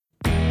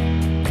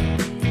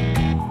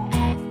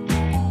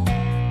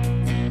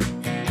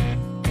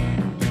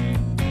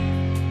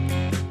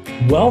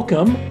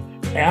Welcome,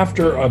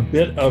 after a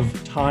bit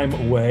of time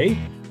away,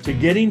 to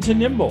Getting to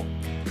Nimble.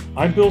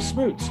 I'm Bill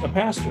Smoots, a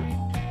pastor.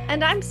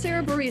 And I'm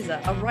Sarah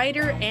Bariza, a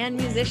writer and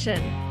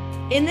musician.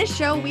 In this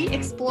show, we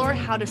explore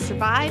how to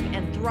survive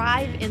and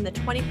thrive in the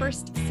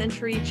 21st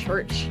century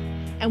church.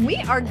 And we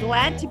are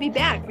glad to be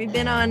back. We've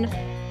been on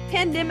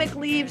pandemic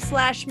leave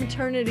 /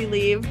 maternity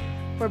leave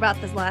for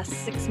about the last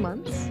 6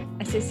 months.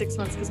 I say 6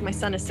 months because my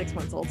son is 6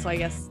 months old, so I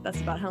guess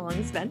that's about how long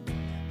it's been.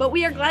 But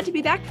we are glad to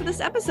be back for this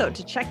episode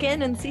to check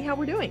in and see how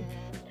we're doing.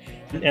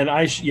 And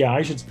I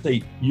should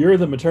say you're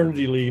the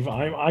maternity leave.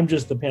 I'm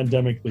just the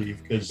pandemic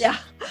leave because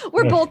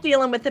we're both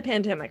dealing with the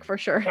pandemic for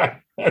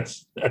sure.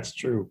 That's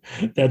true.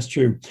 That's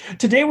true.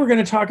 Today we're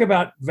going to talk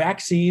about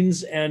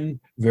vaccines and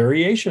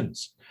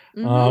variations.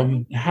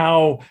 Mm-hmm.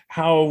 How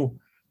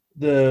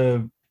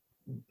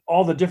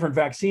all the different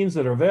vaccines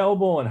that are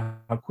available and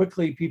how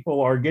quickly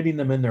people are getting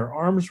them in their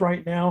arms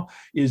right now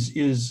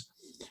is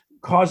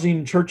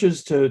causing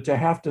churches to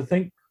have to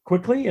think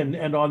quickly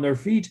and on their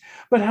feet,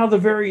 but how the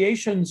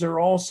variations are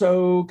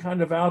also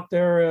kind of out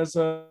there as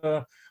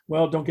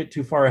don't get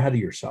too far ahead of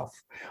yourself.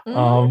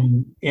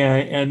 Mm-hmm.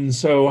 And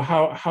so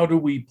how do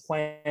we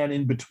plan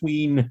in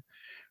between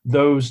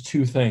those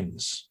two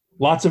things?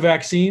 Lots of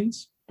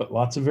vaccines, but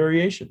lots of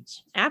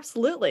variations.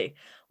 Absolutely.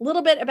 A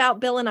little bit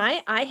about Bill and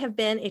I. I have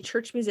been a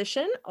church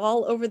musician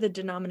all over the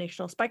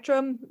denominational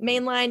spectrum,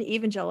 mainline,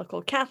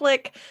 evangelical,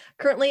 Catholic.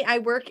 Currently, I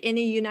work in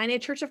a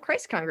United Church of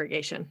Christ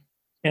congregation.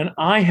 And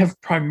I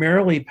have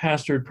primarily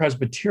pastored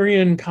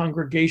Presbyterian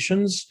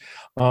congregations,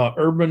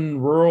 urban,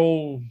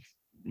 rural,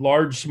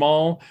 large,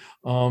 small,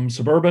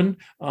 suburban.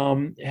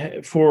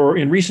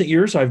 In recent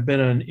years, I've been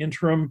an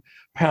interim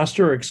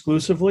pastor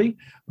exclusively,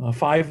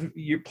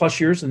 5+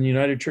 years in the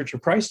United Church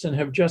of Christ, and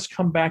have just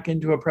come back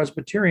into a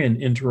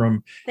Presbyterian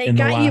interim. They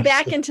got you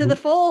back into the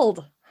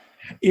fold.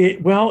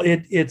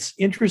 It's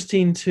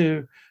interesting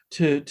to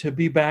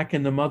be back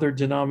in the mother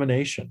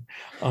denomination.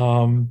 There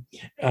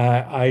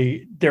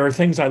are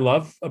things I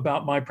love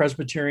about my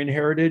Presbyterian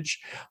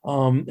heritage,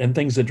 and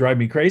things that drive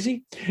me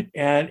crazy.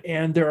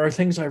 And there are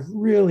things I've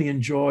really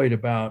enjoyed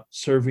about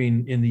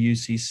serving in the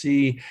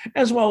UCC,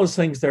 as well as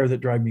things there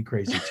that drive me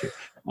crazy too.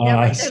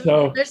 Right.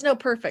 So there's no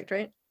perfect,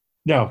 right?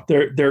 No,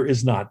 there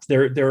is not.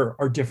 There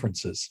are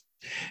differences.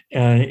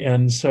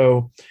 And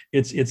so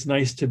it's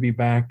nice to be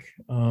back,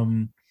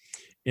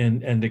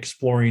 and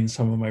exploring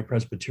some of my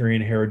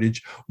Presbyterian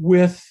heritage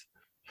with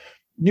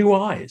new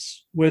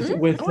eyes, with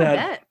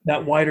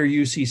that wider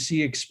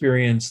UCC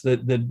experience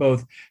that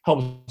both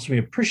helps me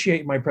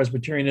appreciate my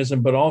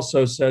Presbyterianism, but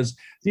also says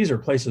these are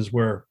places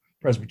where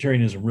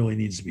Presbyterianism really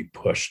needs to be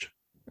pushed.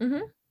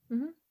 Mm-hmm.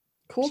 Mm-hmm.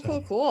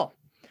 Cool.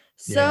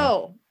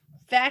 So,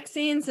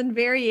 vaccines and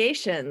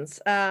variations.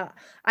 I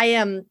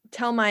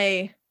tell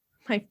my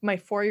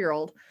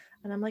 4-year-old,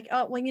 and I'm like,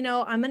 oh,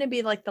 well, I'm going to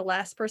be like the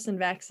last person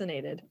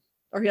vaccinated.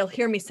 Or he'll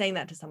hear me saying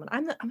that to someone.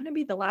 I'm going to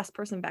be the last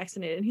person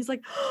vaccinated. And he's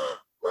like, oh,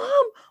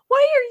 Mom,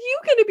 why are you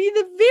going to be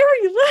the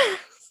very last?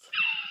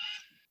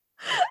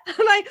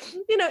 And I,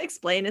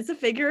 explain it's a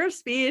figure of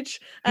speech.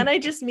 And I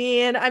just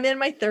mean I'm in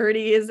my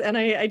 30s and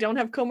I don't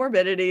have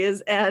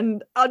comorbidities.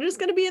 And I'm just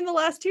going to be in the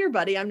last tier,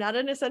 buddy. I'm not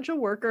an essential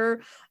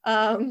worker.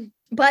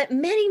 But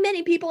many,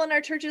 many people in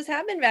our churches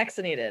have been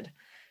vaccinated.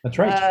 That's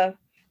right.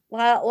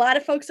 A lot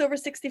of folks over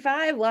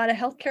 65, a lot of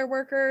healthcare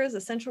workers,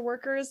 essential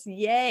workers.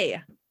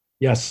 Yay.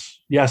 Yes.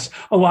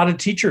 A lot of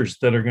teachers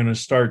that are going to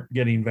start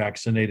getting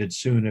vaccinated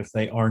soon if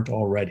they aren't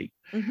already.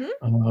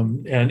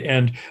 Mm-hmm.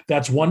 And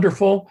that's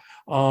wonderful,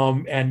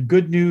 and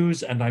good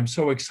news. And I'm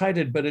so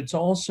excited, but it's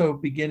also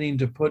beginning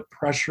to put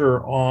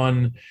pressure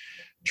on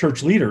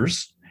church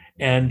leaders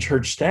and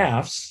church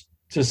staffs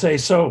to say,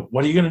 so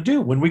what are you going to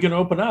do? When are we going to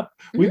open up?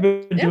 Mm-hmm. We've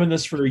been doing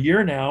this for a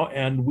year now,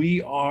 and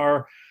we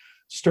are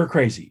stir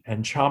crazy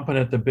and chomping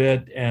at the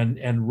bit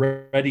and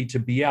ready to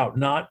be out.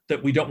 Not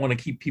that we don't want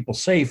to keep people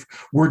safe.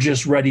 We're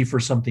just ready for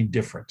something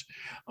different.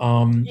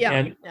 And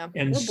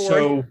we're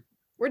so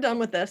we're done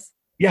with this.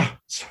 Yeah.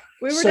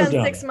 We were done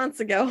 6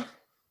 months ago.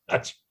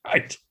 That's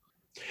right.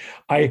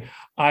 I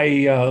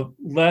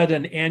led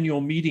an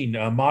annual meeting,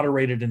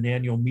 moderated an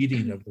annual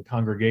meeting of the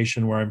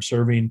congregation where I'm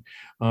serving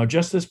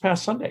just this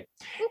past Sunday.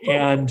 Mm-hmm.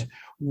 And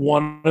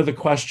one of the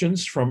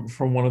questions from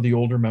one of the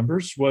older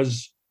members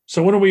was,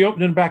 so when are we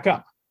opening back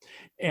up?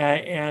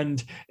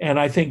 And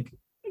I think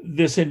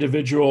this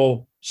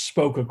individual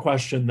spoke a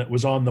question that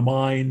was on the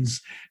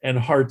minds and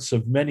hearts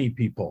of many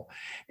people.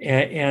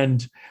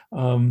 And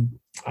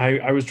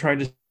I was trying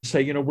to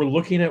say, we're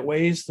looking at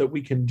ways that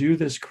we can do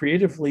this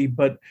creatively,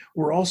 but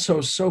we're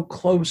also so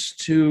close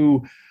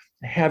to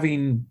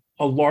having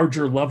a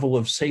larger level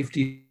of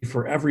safety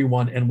for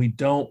everyone, and we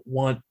don't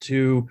want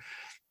to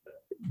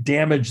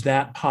damage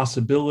that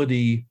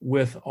possibility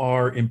with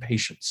our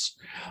impatience.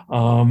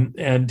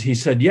 And he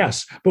said,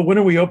 yes, but when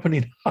are we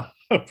opening up?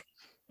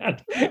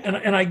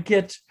 And I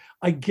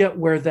get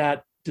where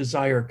that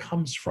desire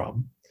comes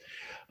from.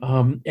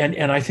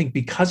 And I think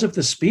because of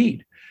the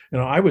speed,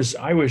 I was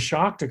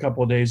shocked a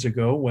couple of days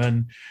ago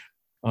when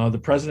The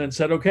president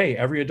said, okay,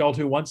 every adult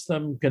who wants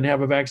them can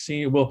have a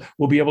vaccine.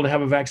 Will be able to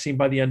have a vaccine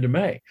by the end of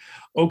May.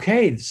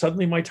 Okay,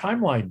 suddenly my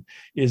timeline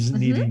is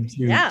needing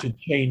Yeah. to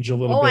change a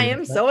little Oh, I bit.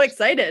 am so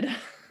excited.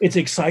 It's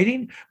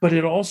exciting, but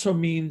it also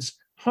means,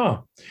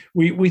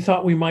 we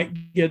thought we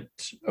might get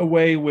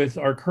away with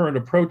our current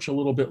approach a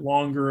little bit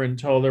longer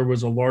until there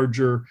was a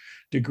larger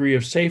degree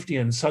of safety,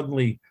 and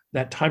suddenly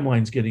that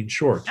timeline's getting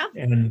short.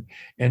 Yeah.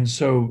 And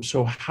so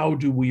how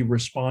do we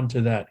respond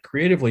to that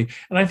creatively?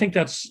 And I think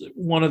that's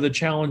one of the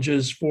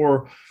challenges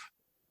for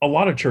a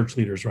lot of church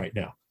leaders right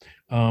now.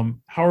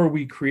 How are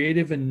we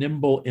creative and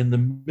nimble in the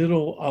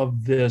middle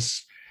of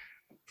this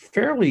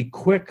fairly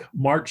quick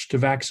march to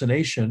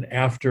vaccination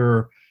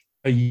after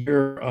a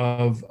year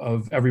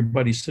of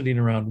everybody sitting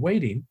around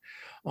waiting?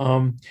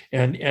 And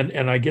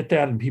I get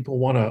that, and people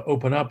want to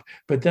open up,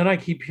 but then I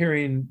keep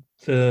hearing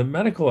the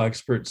medical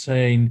experts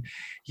saying,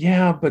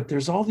 yeah, but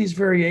there's all these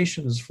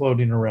variations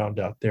floating around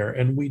out there,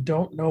 and we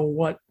don't know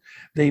what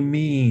they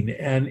mean,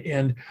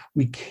 and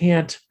we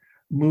can't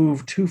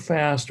move too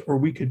fast, or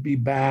we could be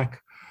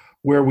back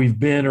where we've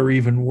been, or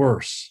even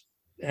worse.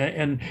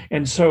 And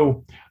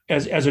so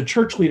as a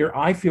church leader,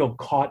 I feel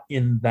caught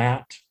in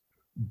that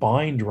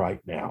bind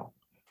right now,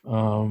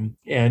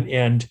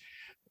 and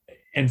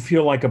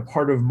feel like a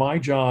part of my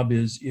job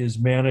is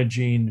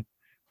managing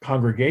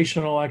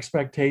congregational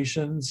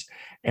expectations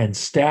and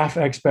staff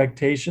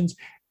expectations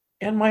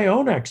and my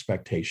own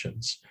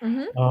expectations.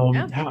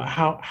 Yeah.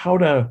 How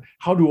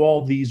do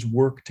all these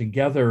work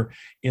together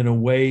in a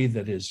way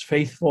that is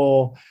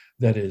faithful,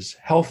 that is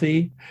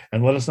healthy,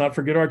 and let us not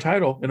forget our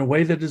title, in a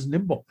way that is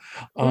nimble?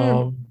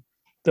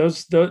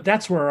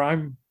 That's where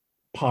I'm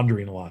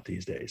pondering a lot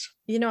these days.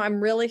 I'm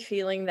really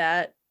feeling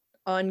that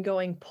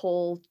ongoing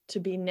pull to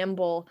be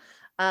nimble,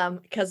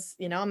 because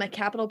I'm a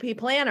capital P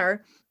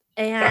planner,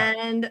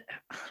 and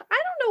I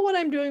don't know what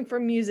I'm doing for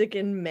music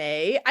in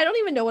May. I don't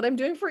even know what I'm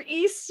doing for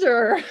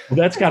Easter. Well,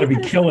 that's got to be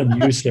killing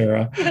you,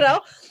 Sarah.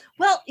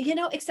 Well,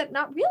 except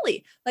not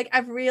really. Like,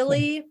 I've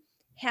really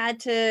had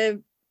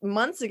to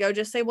months ago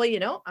just say,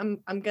 well,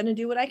 I'm going to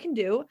do what I can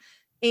do,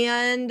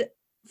 and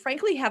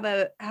frankly have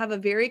a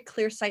very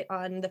clear sight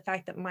on the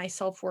fact that my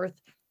self-worth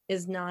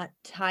is not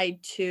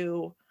tied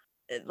to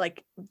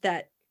like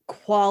that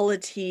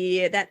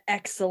quality, that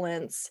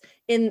excellence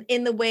in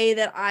the way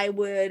that I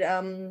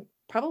would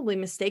probably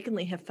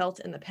mistakenly have felt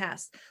in the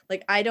past.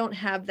 Like, I don't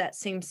have that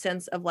same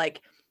sense of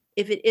like,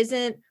 if it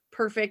isn't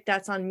perfect,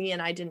 that's on me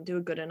and I didn't do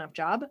a good enough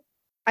job.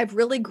 I've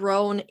really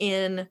grown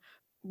in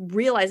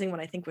realizing what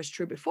I think was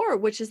true before,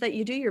 which is that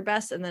you do your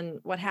best and then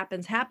what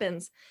happens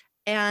happens.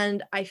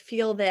 And I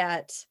feel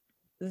that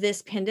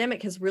this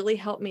pandemic has really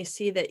helped me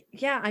see that,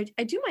 yeah,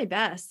 I do my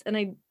best and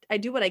I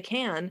do what I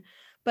can,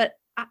 but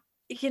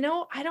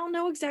I don't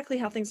know exactly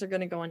how things are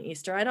going to go on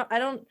Easter. I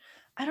don't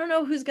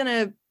know who's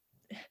going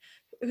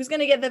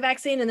to get the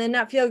vaccine and then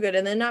not feel good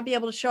and then not be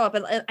able to show up.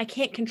 And I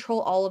can't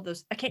control all of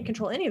those. I can't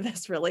control any of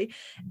this really.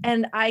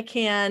 And I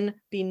can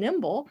be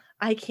nimble.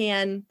 I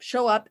can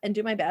show up and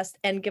do my best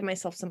and give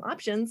myself some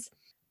options.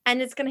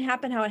 And it's going to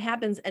happen how it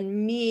happens.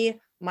 And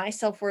my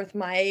self-worth,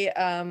 my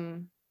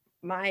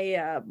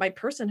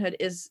personhood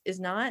is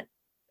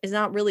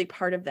not really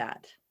part of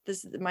that.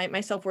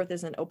 My self-worth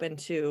isn't open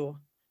to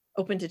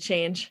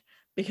change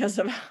because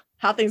of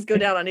how things go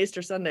down on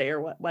Easter Sunday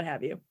or what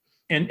have you.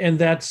 And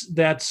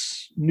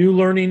that's new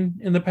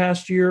learning in the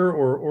past year,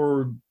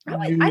 or new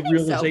I think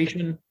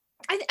realization.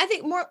 So. I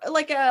think more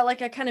like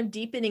a kind of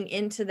deepening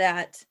into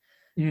that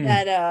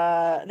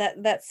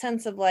that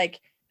sense of like,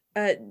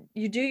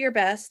 you do your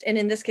best, and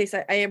in this case,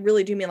 I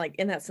really do mean like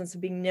in that sense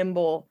of being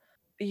nimble.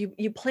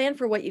 You plan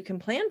for what you can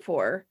plan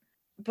for,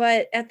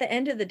 but at the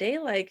end of the day,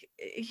 like,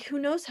 who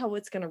knows how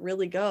it's going to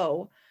really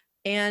go,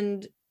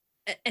 and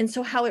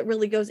so how it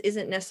really goes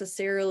isn't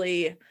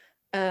necessarily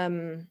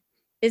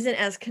isn't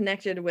as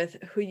connected with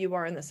who you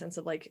are in the sense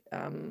of like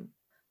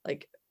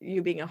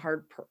you being a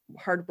hard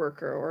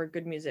worker or a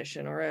good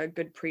musician or a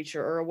good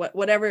preacher or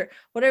whatever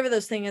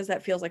those things is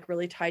that feels like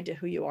really tied to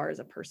who you are as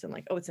a person.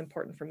 Like, oh, it's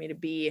important for me to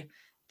be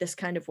this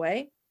kind of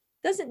way.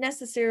 Doesn't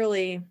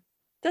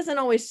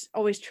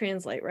always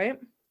translate, right?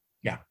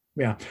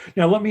 Yeah.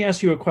 Now, let me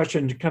ask you a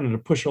question to kind of to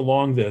push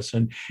along this,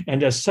 and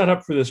as set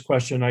up for this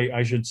question,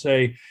 I should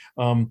say,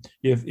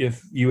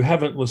 if you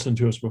haven't listened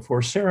to us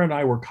before, Sarah and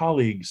I were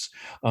colleagues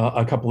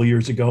a couple of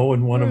years ago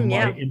in one of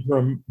my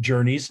interim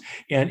journeys,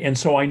 and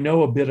so I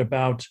know a bit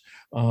about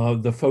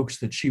the folks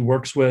that she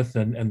works with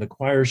and the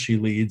choir she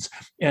leads,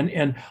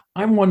 and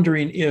I'm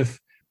wondering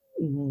if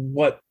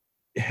what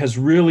has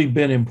really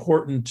been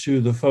important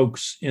to the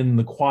folks in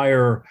the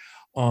choir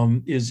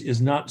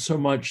is not so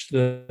much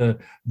the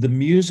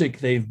music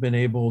they've been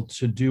able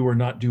to do or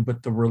not do,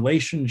 but the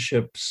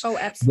relationships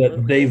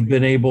that they've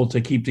been able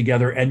to keep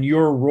together, and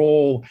your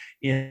role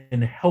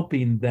in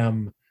helping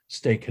them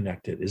stay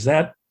connected. Is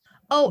that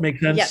make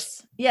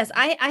sense? Yes.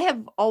 I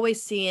have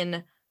always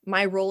seen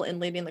my role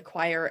in leading the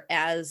choir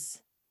as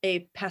a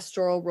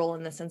pastoral role,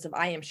 in the sense of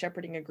I am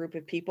shepherding a group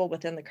of people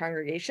within the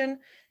congregation,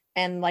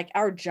 and like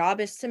our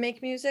job is to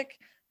make music,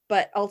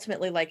 but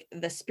ultimately, like,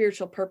 the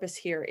spiritual purpose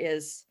here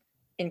is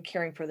in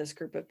caring for this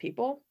group of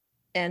people.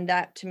 And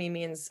that to me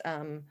means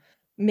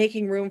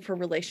making room for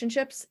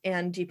relationships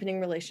and deepening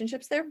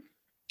relationships there.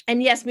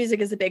 And yes, music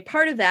is a big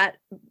part of that.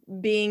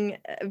 Making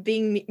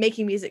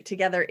music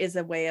together is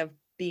a way of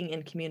being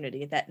in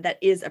community. That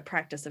is a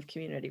practice of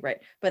community, right?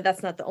 But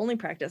that's not the only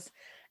practice.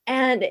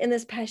 And in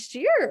this past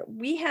year,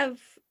 we have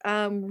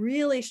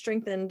really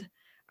strengthened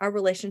our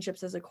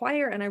relationships as a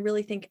choir. And I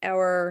really think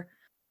our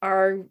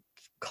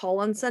call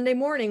on Sunday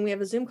morning, we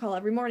have a Zoom call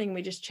every morning,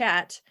 we just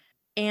chat.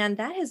 And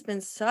that has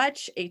been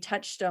such a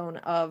touchstone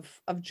of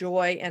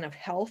joy and of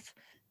health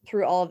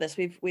through all of this.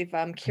 We've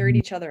carried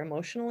each other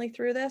emotionally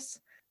through this.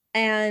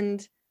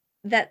 And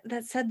that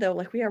said, though,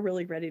 like, we are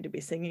really ready to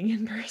be singing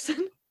in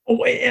person.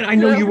 Oh, and I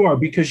know you are,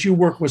 because you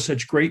work with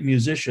such great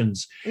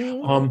musicians.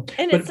 And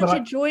it's such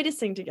a joy to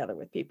sing together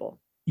with people.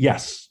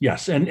 Yes.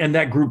 And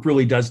that group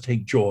really does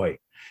take joy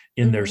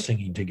in their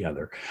singing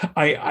together.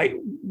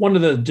 One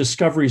of the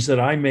discoveries that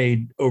I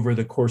made over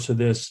the course of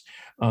this,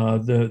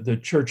 the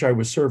church I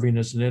was serving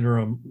as an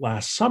interim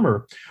last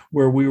summer,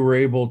 where we were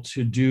able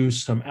to do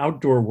some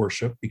outdoor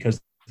worship because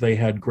they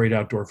had great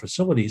outdoor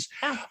facilities.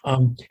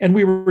 And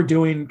we were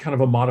doing kind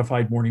of a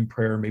modified morning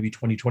prayer, maybe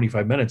 20,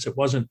 25 minutes. It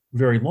wasn't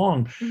very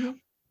long,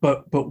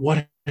 but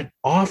what it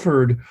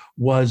offered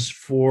was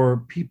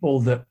for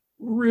people that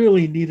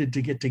really needed to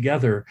get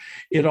together.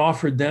 It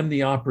offered them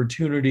the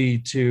opportunity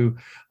to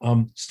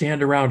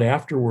stand around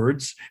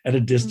afterwards at a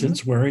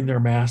distance, wearing their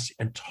masks,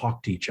 and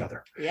talk to each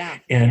other.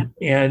 And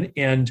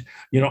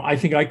I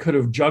think I could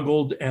have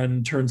juggled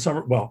and turned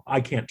well, I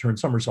can't turn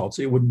somersaults.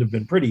 It wouldn't have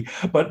been pretty,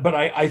 but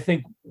I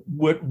think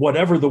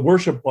whatever the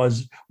worship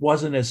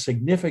wasn't as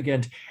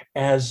significant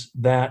as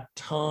that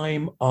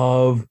time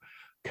of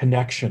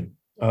connection,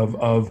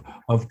 of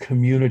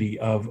community,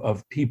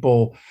 of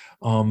people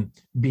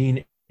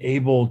being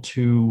able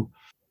to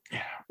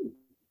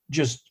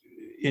just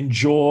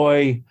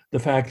enjoy the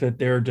fact that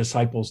they're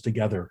disciples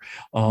together,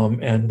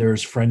 and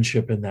there's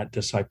friendship in that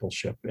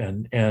discipleship,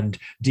 and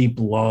deep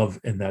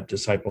love in that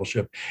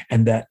discipleship,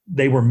 and that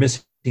they were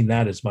missing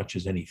that as much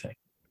as anything.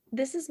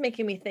 This is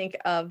making me think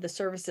of the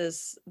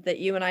services that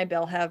you and I,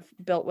 Bill, have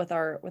built with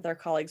our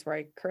colleagues where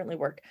I currently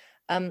work,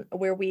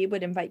 where we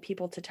would invite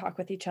people to talk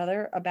with each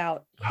other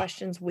about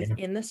questions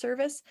within the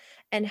service,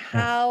 and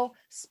how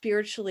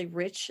spiritually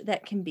rich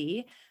that can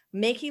be,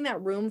 making that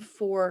room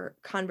for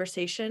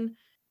conversation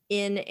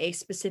in a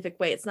specific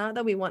way. It's not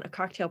that we want a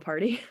cocktail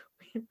party.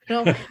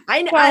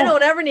 I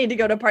don't ever need to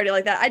go to a party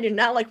like that. I do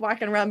not like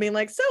walking around being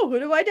like, so who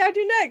do I talk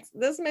to next?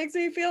 This makes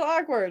me feel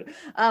awkward.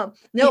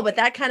 No, but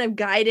that kind of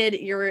guided,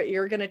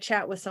 you're going to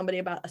chat with somebody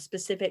about a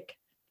specific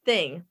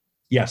thing.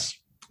 Yes.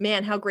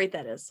 Man, how great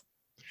that is.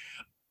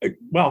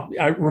 Well,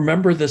 I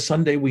remember the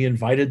Sunday we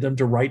invited them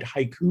to write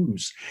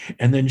haikus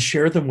and then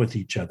share them with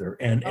each other,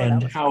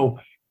 and how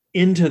fun.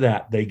 Into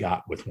that they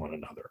got with one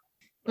another.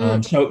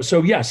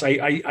 So yes,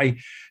 I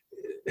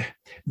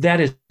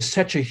that is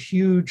such a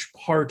huge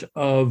part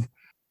of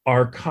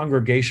our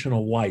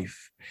congregational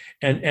life.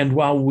 And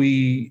while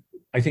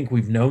I think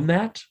we've known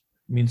that,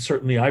 I mean,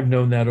 certainly I've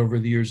known that over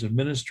the years of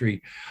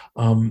ministry,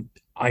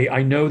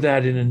 I know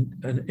that in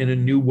a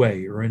new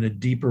way, or in a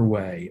deeper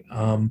way,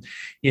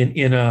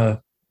 in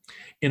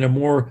a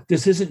more,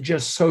 this isn't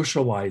just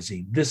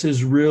socializing. This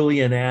is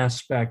really an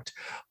aspect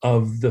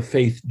of the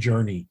faith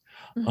journey,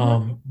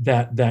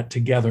 that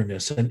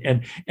togetherness,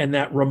 and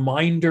that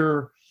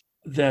reminder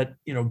that,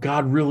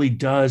 God really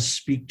does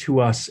speak to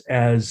us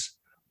as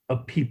a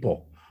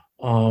people,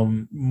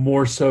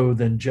 more so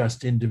than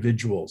just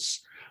individuals,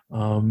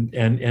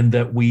 and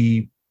that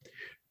when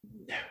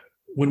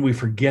we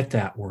forget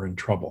that, we're in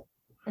trouble.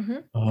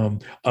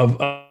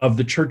 Of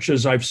the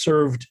churches I've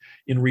served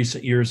in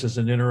recent years as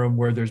an interim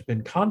where there's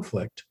been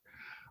conflict,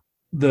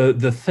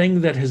 the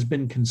thing that has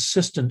been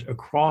consistent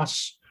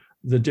across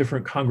the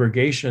different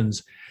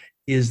congregations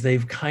is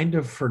they've kind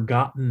of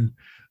forgotten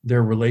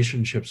their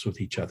relationships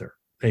with each other.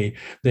 They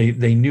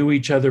knew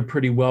each other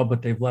pretty well,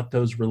 but they've let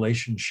those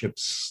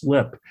relationships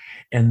slip,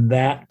 and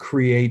that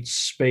creates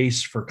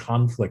space for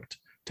conflict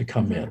to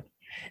come in.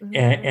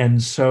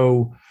 And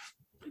so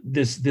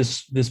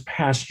this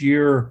past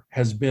year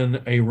has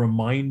been a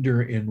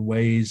reminder in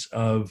ways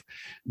of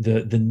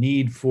the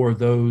need for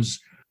those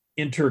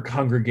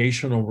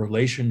intercongregational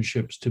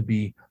relationships to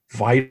be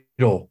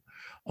vital,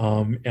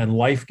 and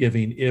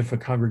life-giving if a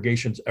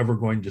congregation's ever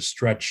going to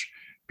stretch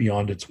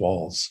beyond its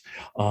walls,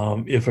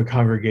 if a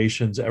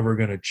congregation's ever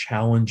going to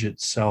challenge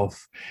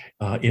itself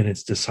in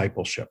its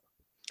discipleship.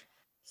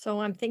 So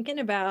we're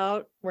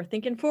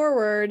thinking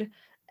forward.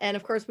 And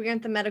of course, we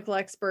aren't the medical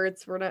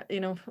experts. We're not,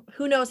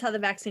 who knows how the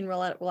vaccine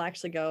rollout will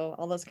actually go,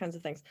 all those kinds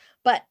of things.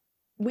 But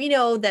we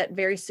know that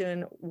very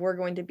soon we're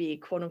going to be,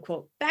 quote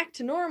unquote, back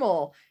to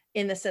normal,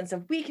 in the sense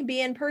of we can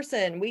be in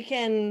person. We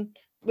can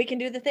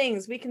do the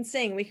things, we can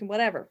sing, we can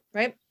whatever,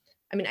 right?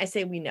 I mean, I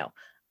say we know.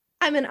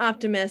 I'm an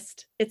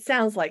optimist. It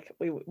sounds like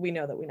we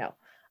know that we know.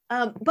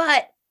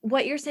 But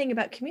what you're saying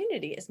about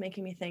community is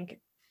making me think,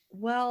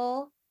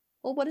 well,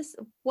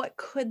 what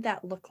could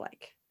that look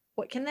like?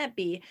 What can that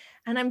be?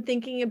 And I'm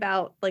thinking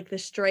about like the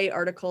stray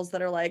articles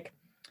that are like,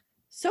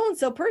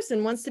 so-and-so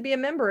person wants to be a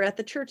member at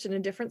the church in a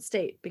different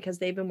state because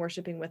they've been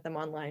worshiping with them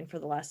online for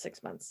the last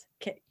 6 months.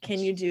 Can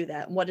you do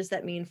that? What does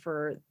that mean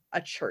for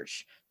a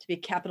church to be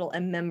capital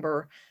M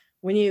member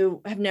when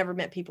you have never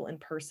met people in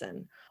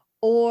person?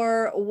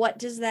 Or what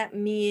does that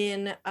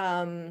mean?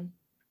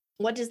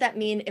 What does that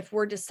mean if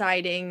we're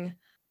deciding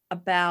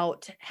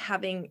about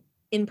having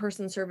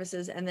in-person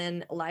services and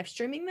then live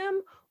streaming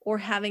them, or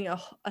having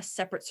a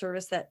separate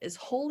service that is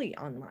wholly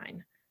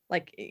online?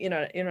 Like, you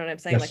know what I'm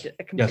saying? Yes. Like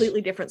a completely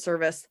different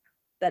service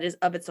that is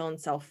of its own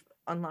self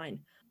online.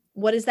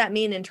 What does that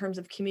mean in terms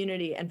of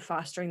community and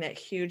fostering that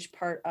huge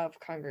part of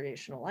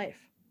congregational life?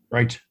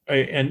 Right.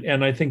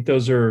 And I think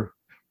those are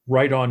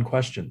right on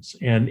questions.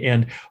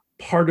 And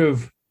part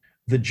of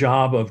the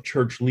job of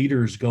church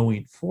leaders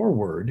going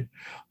forward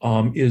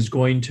is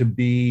going to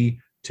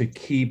be to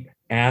keep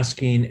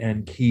asking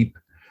and keep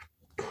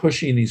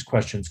pushing these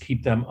questions,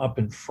 keep them up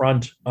in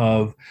front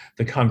of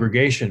the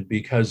congregation,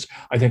 because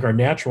I think our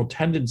natural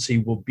tendency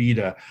will be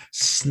to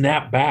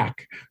snap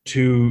back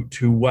to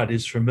what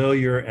is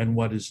familiar and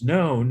what is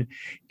known.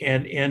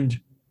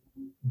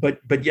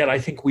 But yet I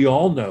think we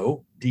all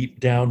know deep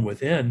down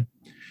within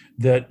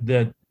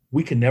that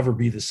we can never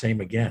be the same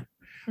again.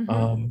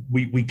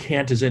 We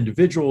can't, as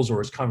individuals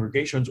or as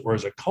congregations or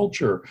as a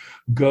culture,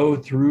 go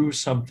through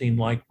something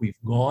like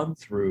we've gone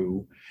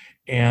through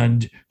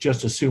and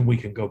just assume we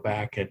can go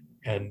back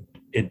and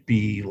it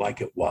be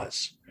like it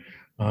was.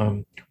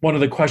 One of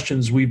the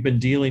questions we've been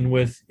dealing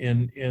with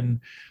in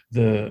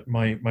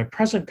my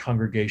present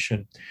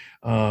congregation,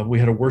 we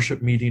had a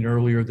worship meeting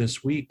earlier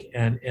this week,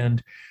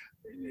 and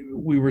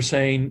we were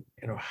saying,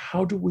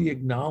 how do we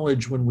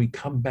acknowledge when we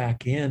come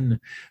back in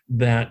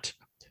that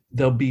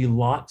there'll be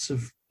lots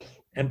of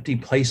empty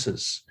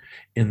places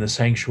in the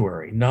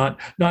sanctuary, not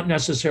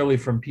necessarily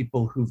from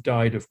people who've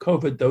died of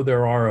COVID, though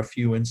there are a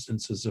few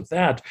instances of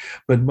that,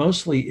 but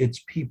mostly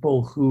it's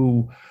people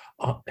who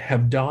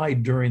have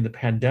died during the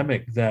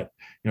pandemic that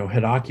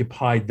had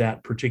occupied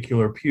that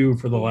particular pew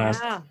for the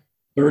last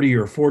 30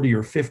 or 40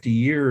 or 50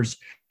 years.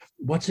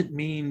 What's it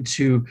mean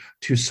to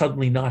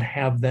suddenly not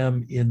have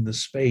them in the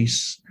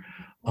space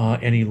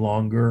any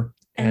longer?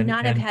 And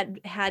not have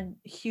had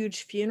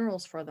huge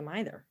funerals for them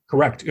either.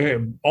 Correct.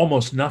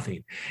 Almost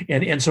nothing.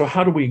 And so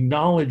how do we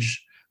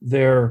acknowledge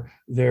the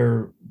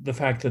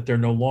fact that they're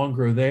no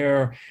longer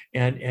there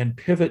and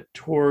pivot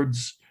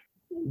towards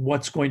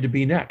what's going to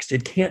be next?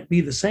 It can't be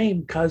the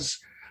same because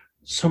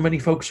so many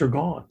folks are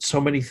gone.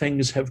 So many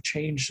things have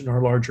changed in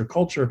our larger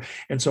culture.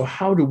 And so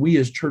how do we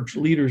as church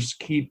leaders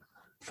keep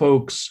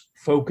folks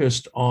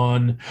focused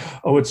on,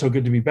 oh, it's so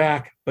good to be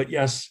back, but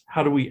yes,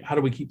 how do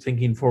we keep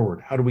thinking forward?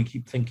 How do we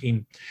keep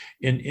thinking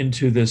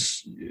into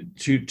this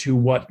to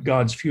what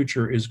God's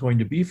future is going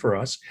to be for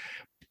us?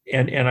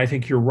 And I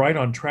think you're right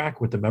on track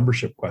with the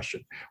membership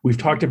question. We've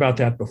talked about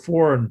that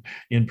before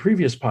in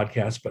previous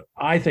podcasts, but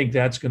I think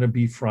that's going to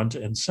be front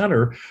and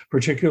center,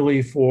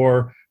 particularly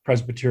for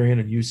Presbyterian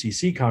and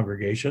UCC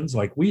congregations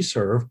like we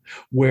serve,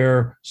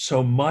 where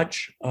so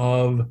much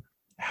of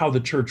how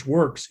the church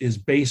works is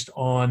based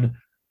on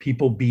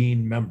people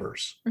being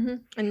members.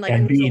 And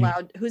like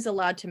who's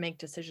allowed to make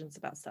decisions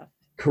about stuff.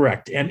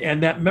 Correct.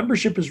 And that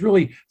membership is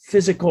really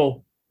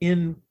physical,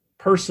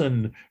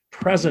 in-person,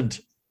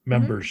 present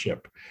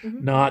membership,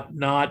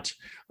 not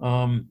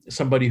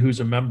somebody who's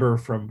a member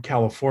from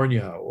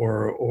California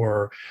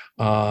or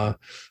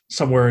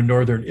somewhere in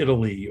northern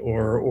Italy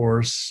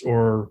or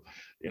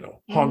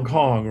Hong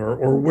Kong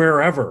or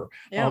wherever,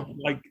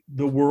 like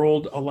the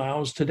world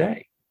allows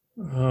today.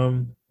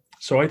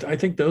 So I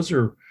think those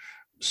are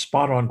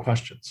spot on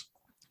questions.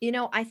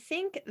 I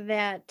think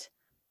that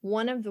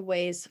one of the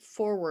ways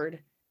forward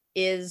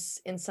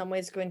is in some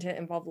ways going to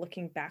involve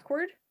looking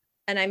backward.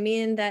 And I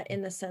mean that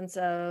in the sense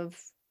of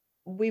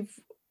we've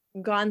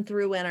gone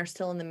through and are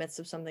still in the midst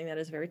of something that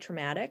is very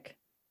traumatic.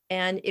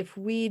 And if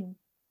we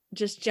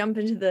just jump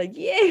into the,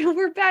 yay,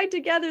 we're back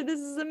together, this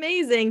is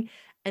amazing,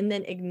 and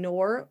then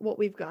ignore what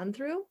we've gone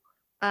through,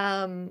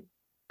 I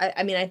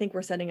think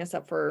we're setting us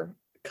up for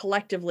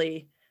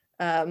collectively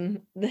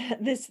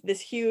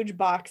this huge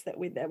box that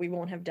we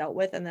won't have dealt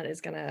with, and that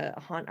is going to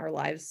haunt our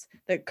lives,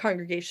 the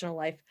congregational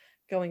life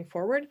going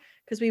forward,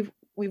 because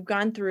we've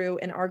gone through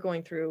and are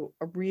going through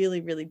a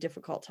really, really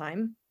difficult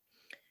time.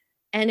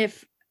 And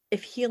if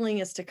healing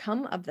is to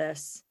come of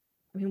this,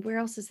 where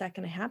else is that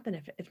going to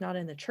happen if not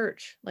in the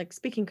church? Like,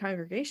 speaking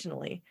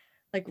congregationally,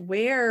 like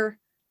where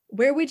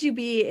would you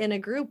be in a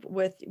group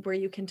where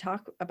you can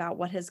talk about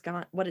what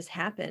has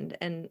happened,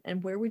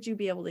 and where would you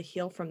be able to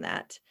heal from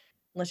that?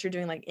 Unless you're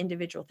doing like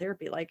individual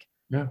therapy,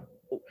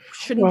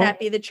 shouldn't that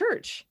be the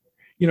church?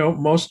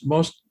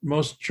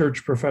 Most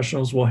church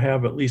professionals will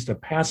have at least a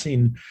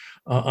passing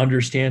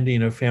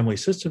understanding of family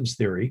systems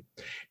theory,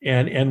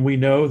 and we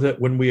know that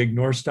when we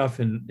ignore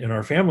stuff in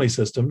our family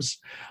systems,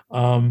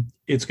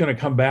 it's going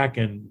to come back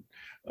and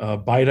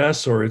bite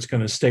us, or it's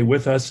going to stay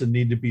with us and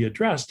need to be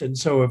addressed. And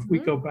so if we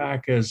go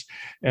back as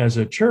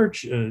a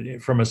church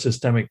from a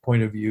systemic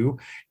point of view,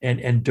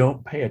 and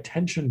don't pay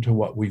attention to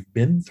what we've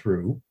been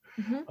through,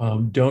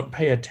 don't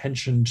pay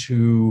attention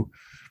to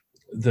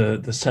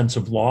the sense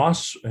of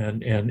loss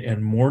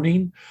and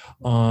mourning,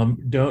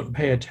 don't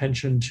pay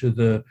attention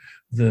to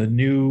the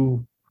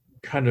new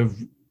kind of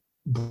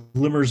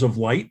glimmers of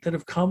light that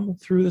have come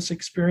through this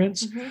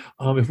experience.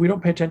 If we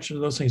don't pay attention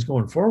to those things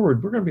going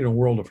forward, we're going to be in a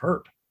world of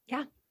hurt.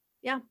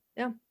 Yeah.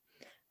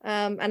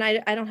 And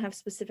I don't have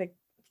specific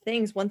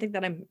things. One thing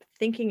that I'm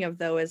thinking of,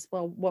 though, is,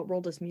 well, what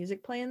role does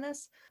music play in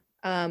this?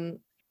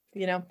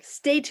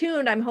 Stay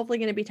tuned. I'm hopefully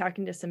going to be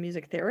talking to some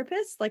music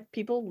therapists. Like,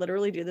 people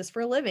literally do this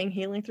for a living,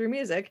 healing through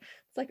music.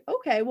 It's like,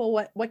 okay,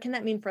 well, what can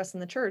that mean for us in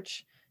the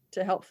church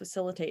to help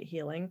facilitate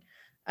healing?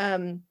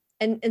 And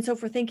so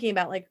if we're thinking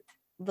about like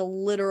the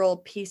literal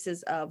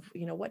pieces of,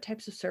 what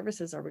types of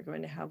services are we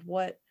going to have?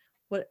 What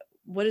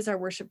is our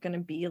worship going to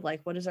be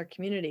like? What is our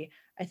community?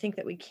 I think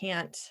that we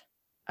can't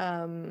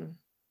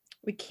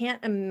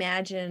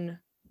imagine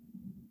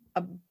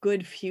a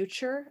good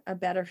future, a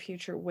better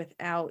future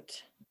without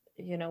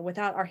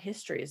our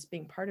histories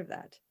being part of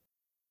that.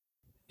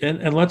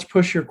 And let's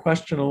push your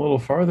question a little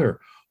farther.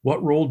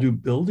 What role do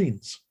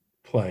buildings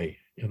play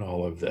in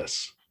all of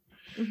this?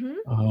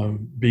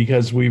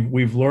 Because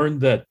we've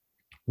learned that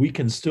we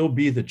can still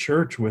be the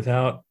church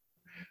without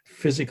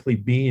physically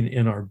being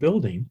in our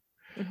building.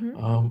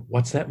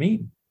 What's that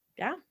mean?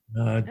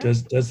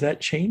 Does that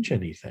change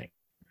anything?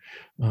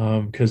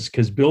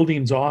 Because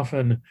buildings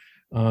often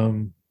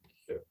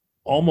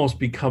almost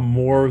become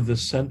more the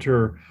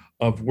center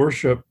of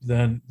worship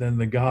than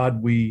the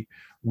God we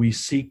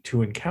seek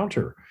to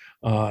encounter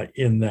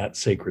in that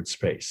sacred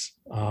space.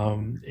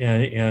 So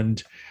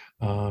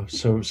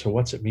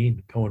what's it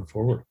mean going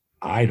forward?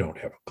 I don't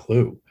have a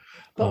clue.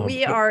 But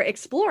we are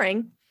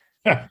exploring.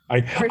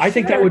 I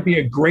think that would be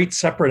a great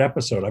separate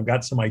episode. I've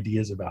got some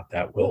ideas about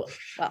that. We'll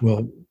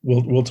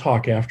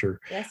talk after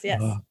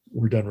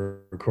we're done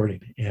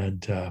recording.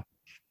 And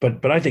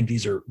but I think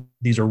these are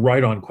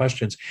right on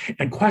questions,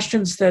 and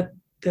questions that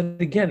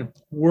again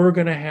we're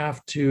going to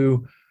have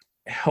to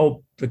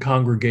help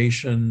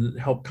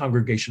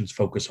congregations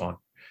focus on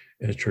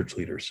as church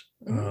leaders,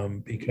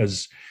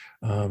 because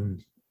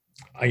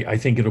I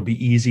think it'll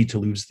be easy to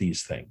lose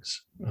these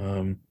things.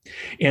 The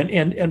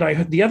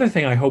other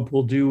thing I hope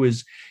we'll do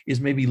is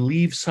maybe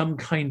leave some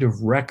kind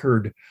of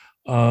record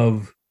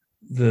of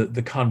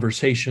the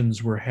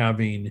conversations we're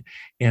having,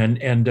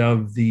 and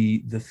of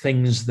the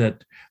things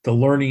that the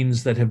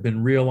learnings that have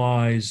been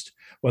realized,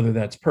 whether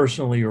that's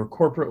personally or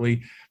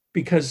corporately,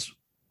 because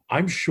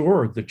I'm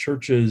sure the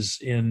churches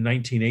in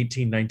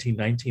 1918,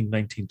 1919,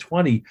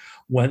 1920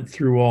 went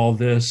through all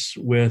this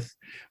with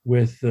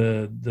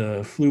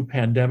the flu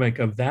pandemic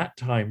of that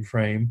time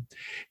frame,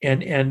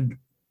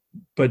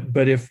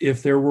 but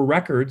if there were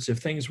records, if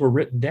things were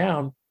written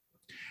down,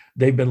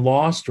 they've been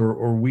lost,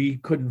 or we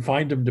couldn't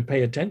find them to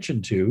pay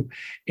attention to,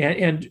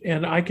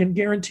 and I can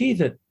guarantee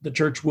that the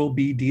church will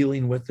be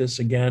dealing with this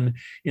again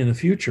in the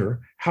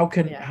future. How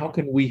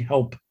can we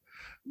help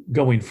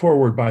going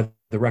forward by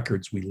the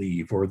records we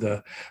leave, or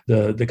the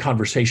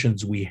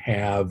conversations we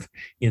have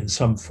in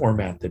some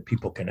format that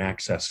people can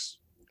access?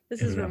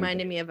 This is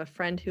reminding me of a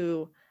friend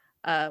who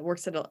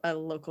works at a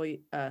local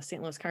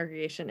St. Louis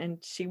congregation, and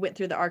she went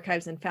through the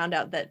archives and found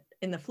out that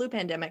in the flu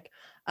pandemic,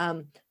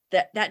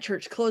 that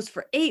church closed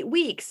for 8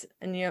 weeks,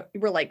 and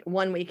we're like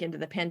 1 week into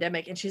the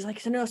pandemic, and she's like,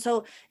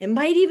 so it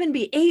might even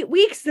be 8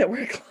 weeks that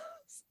we're closed.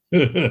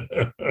 And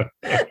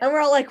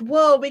we're all like,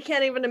 whoa, we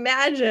can't even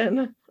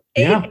imagine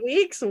 8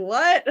 weeks.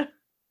 What?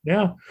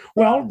 Yeah.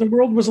 Well, the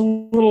world was a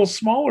little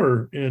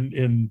smaller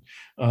in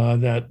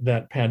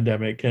that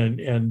pandemic,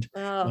 and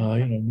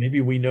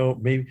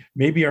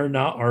maybe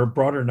our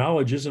broader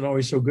knowledge isn't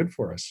always so good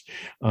for us.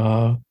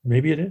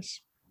 Maybe it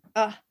is.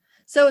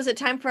 So is it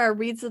time for our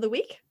reads of the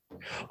week?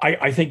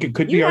 I think it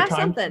could be our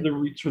time for the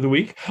reads for the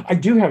week. I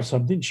do have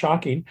something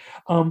shocking.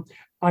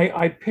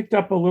 I picked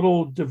up a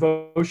little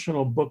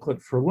devotional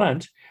booklet for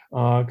Lent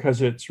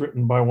because it's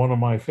written by one of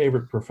my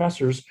favorite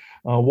professors,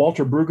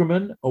 Walter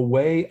Brueggemann, A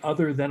Way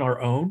Other Than Our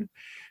Own.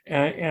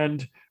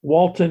 And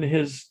Walt, in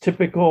his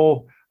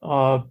typical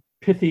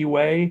pithy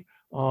way,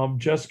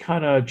 just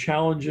kind of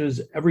challenges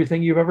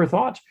everything you've ever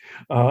thought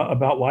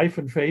about life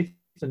and faith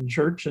and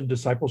church and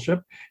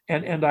discipleship.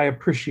 And I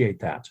appreciate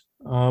that.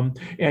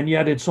 And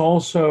yet it's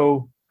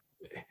also,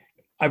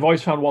 I've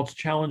always found Walt's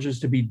challenges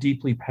to be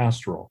deeply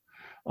pastoral.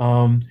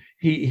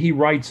 He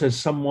writes as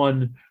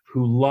someone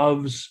who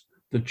loves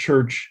the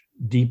church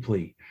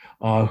deeply,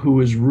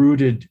 who is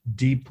rooted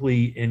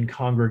deeply in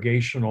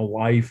congregational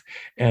life,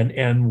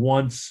 and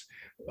wants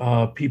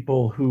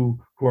people who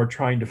are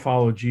trying to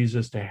follow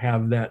Jesus to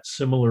have that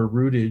similar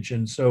rootage.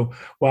 And so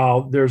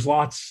while there's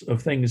lots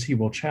of things he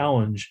will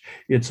challenge,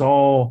 it's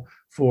all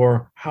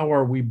for how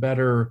are we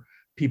better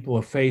people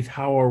of faith?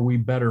 How are we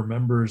better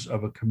members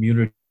of a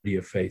community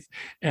of faith?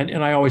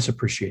 And I always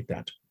appreciate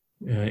that.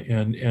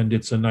 And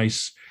it's a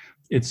nice,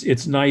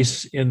 it's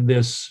nice in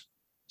this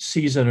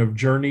season of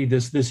journey,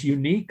 this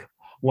unique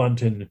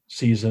Lenten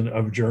season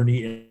of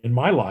journey in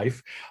my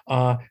life,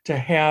 to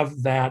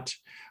have that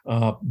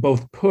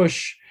both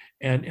push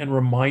and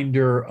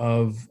reminder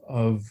of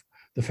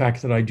the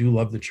fact that I do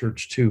love the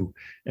church too,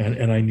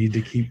 and I need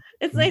to keep.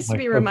 It's nice to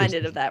be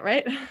reminded of that,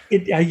 right?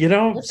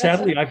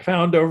 Sadly, I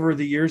found over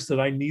the years that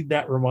I need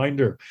that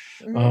reminder.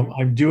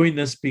 I'm doing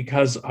this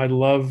because I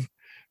love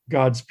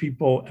God's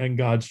people and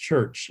God's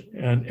church,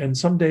 and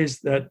some days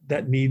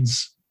that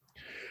needs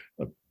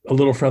a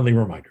little friendly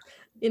reminder.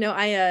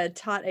 I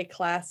taught a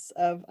class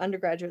of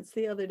undergraduates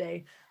the other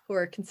day who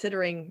are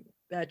considering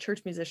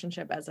church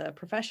musicianship as a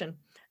profession.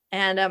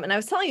 And I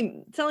was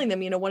telling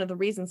them, one of the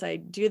reasons I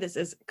do this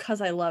is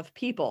because I love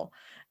people.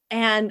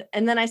 And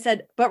then I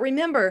said, but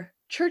remember,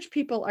 church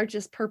people are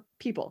just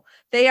people.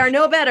 They are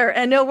no better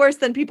and no worse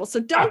than people.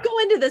 So don't go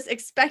into this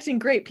expecting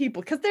great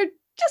people, because they're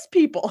just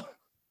people.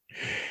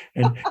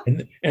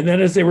 And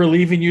then as they were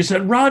leaving, you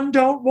said, "Run,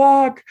 don't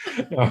walk."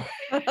 No.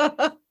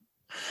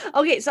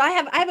 Okay, so I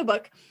have a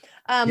book.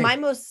 My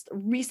most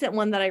recent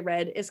one that I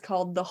read is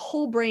called The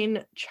Whole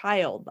Brain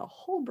Child. The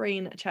Whole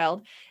Brain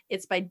Child.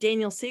 It's by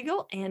Daniel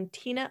Siegel and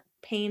Tina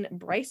Payne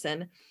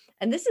Bryson.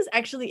 And this is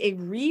actually a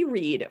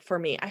reread for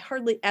me. I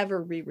hardly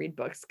ever reread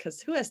books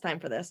because who has time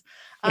for this?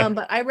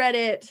 But I read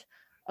it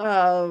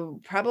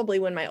probably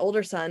when my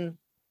older son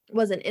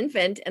was an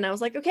infant. And I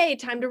was like, okay,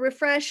 time to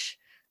refresh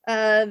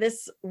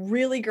this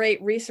really great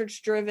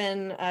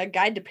research-driven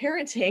guide to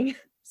parenting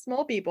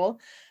small people,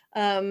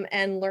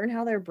 and learn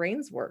how their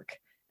brains work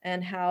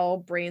and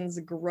how brains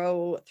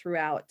grow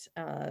throughout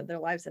their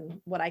lives, and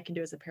what I can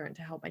do as a parent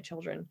to help my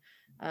children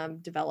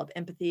develop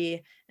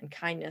empathy and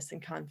kindness and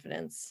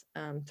confidence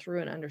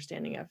through an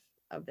understanding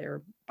of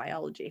their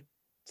biology.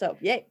 So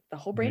yay, The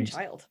Whole Brain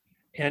Child.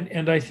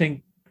 And I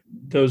think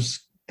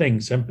those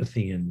things,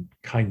 empathy and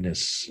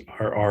kindness,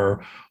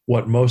 are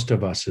what most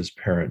of us as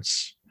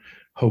parents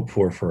hope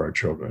for our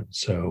children.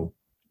 So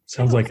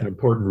sounds like an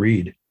important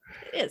read.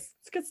 It is.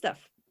 It's good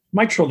stuff.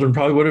 My children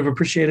probably would have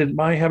appreciated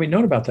my having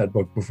known about that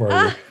book before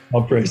I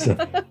helped raise them.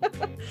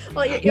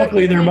 Well,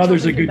 luckily their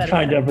mother's a good,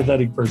 kind,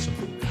 empathetic person.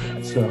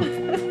 So,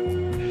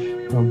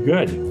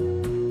 good.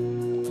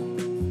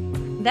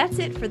 That's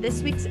it for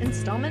this week's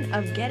installment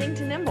of Getting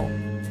to Nimble.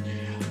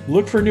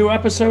 Look for new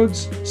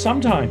episodes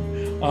sometime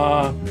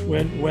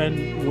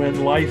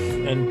when life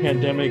and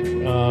pandemic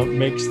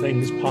makes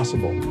things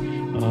possible.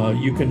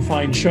 You can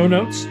find show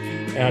notes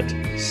at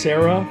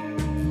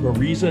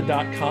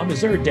sarahbereza.com.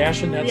 Is there a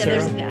dash in that,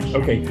 Sarah? There's a dash.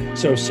 Okay,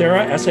 so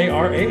Sarah,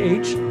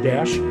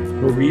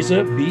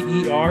 SARAH-Bereza,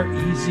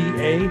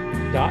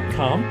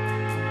 BEREZA.com.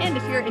 And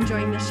if you're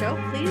enjoying the show,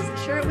 please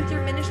share it with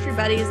your ministry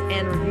buddies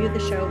and review the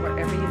show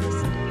wherever you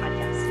listen to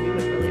podcasts. We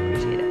would really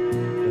appreciate it.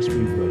 Yes,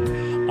 we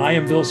would. I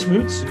am Bill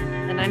Smoots.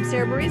 And I'm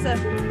Sarah Bereza.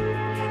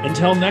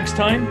 Until next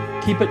time,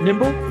 keep it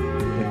nimble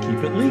and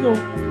keep it legal.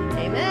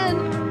 Amen.